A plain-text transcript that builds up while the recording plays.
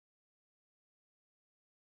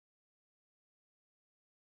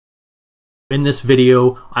In this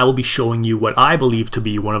video, I will be showing you what I believe to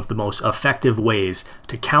be one of the most effective ways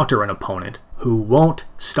to counter an opponent who won't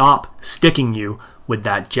stop sticking you with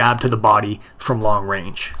that jab to the body from long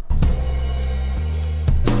range.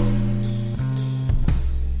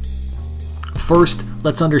 First,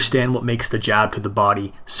 let's understand what makes the jab to the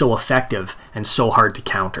body so effective and so hard to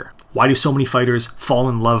counter. Why do so many fighters fall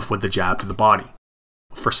in love with the jab to the body?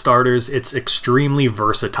 For starters, it's extremely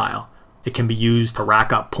versatile. It can be used to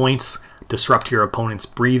rack up points, disrupt your opponent's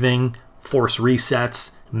breathing, force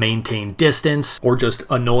resets, maintain distance, or just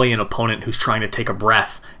annoy an opponent who's trying to take a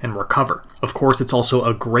breath and recover. Of course, it's also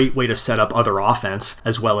a great way to set up other offense,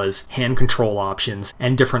 as well as hand control options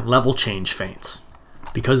and different level change feints.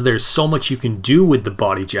 Because there's so much you can do with the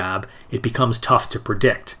body jab, it becomes tough to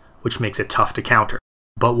predict, which makes it tough to counter.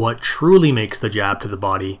 But what truly makes the jab to the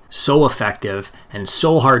body so effective and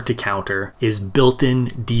so hard to counter is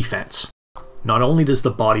built-in defense. Not only does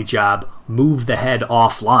the body jab move the head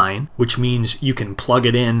offline, which means you can plug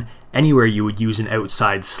it in anywhere you would use an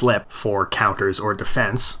outside slip for counters or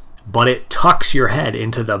defense, but it tucks your head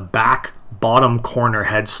into the back bottom corner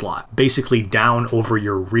head slot, basically down over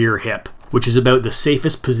your rear hip, which is about the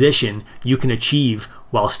safest position you can achieve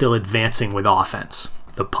while still advancing with offense.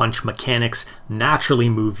 The punch mechanics naturally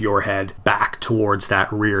move your head back towards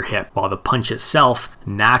that rear hip, while the punch itself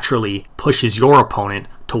naturally pushes your opponent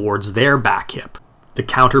towards their back hip. The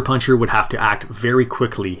counterpuncher would have to act very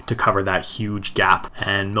quickly to cover that huge gap,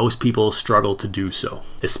 and most people struggle to do so,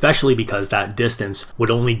 especially because that distance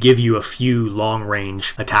would only give you a few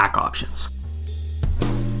long-range attack options.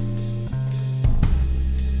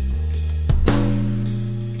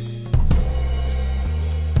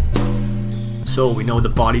 So we know the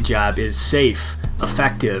body jab is safe,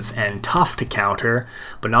 effective, and tough to counter,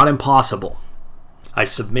 but not impossible. I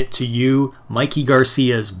submit to you Mikey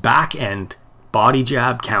Garcia's back-end body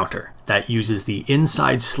jab counter that uses the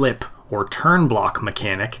inside slip or turn block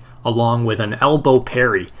mechanic along with an elbow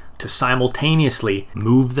parry to simultaneously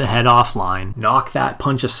move the head offline, knock that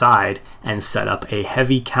punch aside, and set up a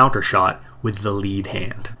heavy counter shot with the lead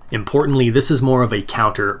hand. Importantly, this is more of a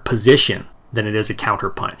counter position than it is a counter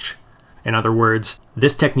punch. In other words,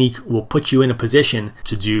 this technique will put you in a position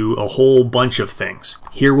to do a whole bunch of things.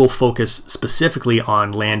 Here we'll focus specifically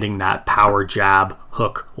on landing that power jab,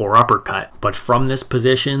 hook, or uppercut. But from this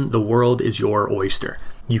position, the world is your oyster.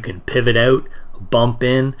 You can pivot out, bump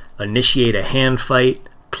in, initiate a hand fight,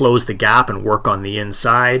 close the gap and work on the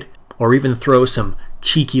inside, or even throw some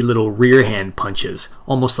cheeky little rear hand punches,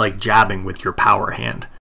 almost like jabbing with your power hand.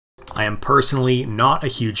 I am personally not a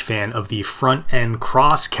huge fan of the front end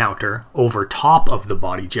cross counter over top of the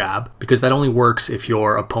body jab, because that only works if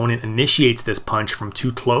your opponent initiates this punch from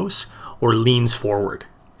too close or leans forward.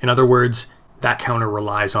 In other words, that counter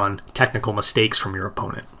relies on technical mistakes from your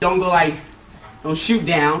opponent. Don't go like, don't shoot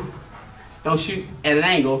down, don't shoot at an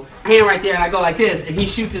angle. Hand right there and I go like this, and he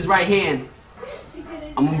shoots his right hand,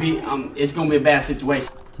 it's gonna be a bad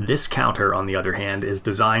situation. This counter, on the other hand, is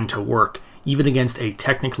designed to work even against a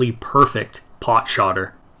technically perfect pot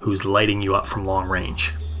shotter who's lighting you up from long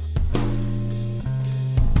range.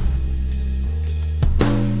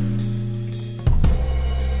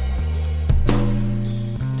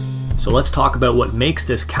 So let's talk about what makes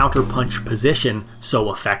this counter punch position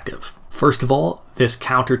so effective. First of all, this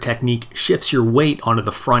counter technique shifts your weight onto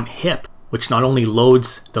the front hip, which not only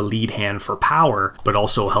loads the lead hand for power, but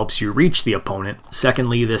also helps you reach the opponent.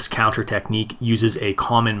 Secondly, this counter technique uses a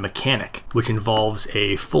common mechanic, which involves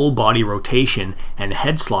a full body rotation and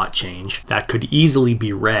head slot change that could easily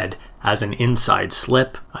be read as an inside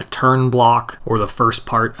slip, a turn block, or the first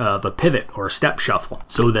part of a pivot or step shuffle.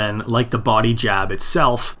 So then, like the body jab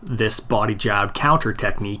itself, this body jab counter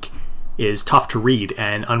technique is tough to read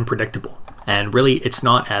and unpredictable. And really, it's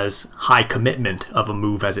not as high commitment of a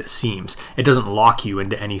move as it seems. It doesn't lock you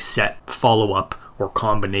into any set follow-up or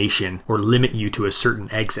combination or limit you to a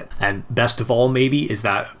certain exit. And best of all, maybe, is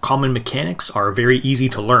that common mechanics are very easy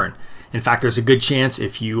to learn. In fact, there's a good chance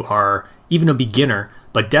if you are even a beginner,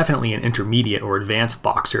 but definitely an intermediate or advanced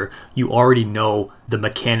boxer, you already know the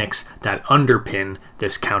mechanics that underpin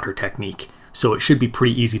this counter technique. So it should be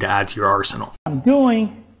pretty easy to add to your arsenal. What I'm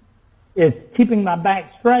doing is keeping my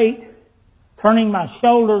back straight, turning my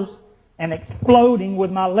shoulders, and exploding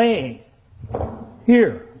with my legs.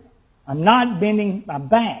 Here, I'm not bending my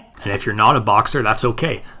back. And if you're not a boxer, that's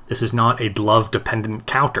okay. This is not a glove-dependent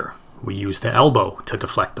counter. We use the elbow to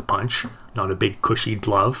deflect the punch, not a big cushy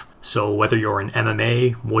glove. So whether you're an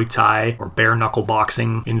MMA, Muay Thai, or bare knuckle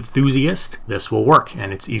boxing enthusiast, this will work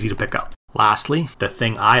and it's easy to pick up. Lastly, the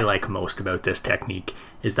thing I like most about this technique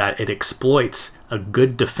is that it exploits a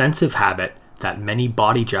good defensive habit that many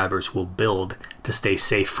body jabbers will build to stay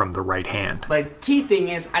safe from the right hand. But key thing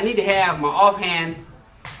is I need to have my offhand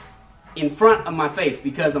in front of my face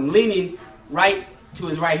because I'm leaning right to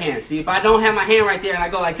his right hand. See, if I don't have my hand right there and I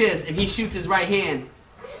go like this, and he shoots his right hand,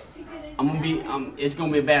 it's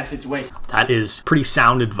gonna be a bad situation. That is pretty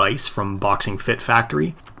sound advice from Boxing Fit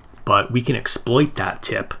Factory, but we can exploit that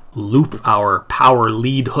tip, loop our power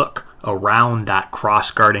lead hook around that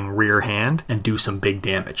cross-guarding rear hand, and do some big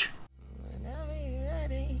damage.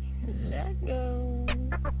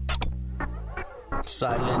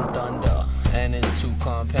 Silent thunder and his two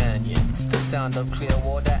companions, the sound of clear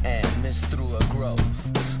water and mist through a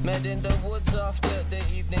grove, met in the woods after the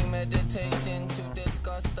evening meditation to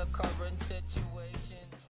discuss the current situation.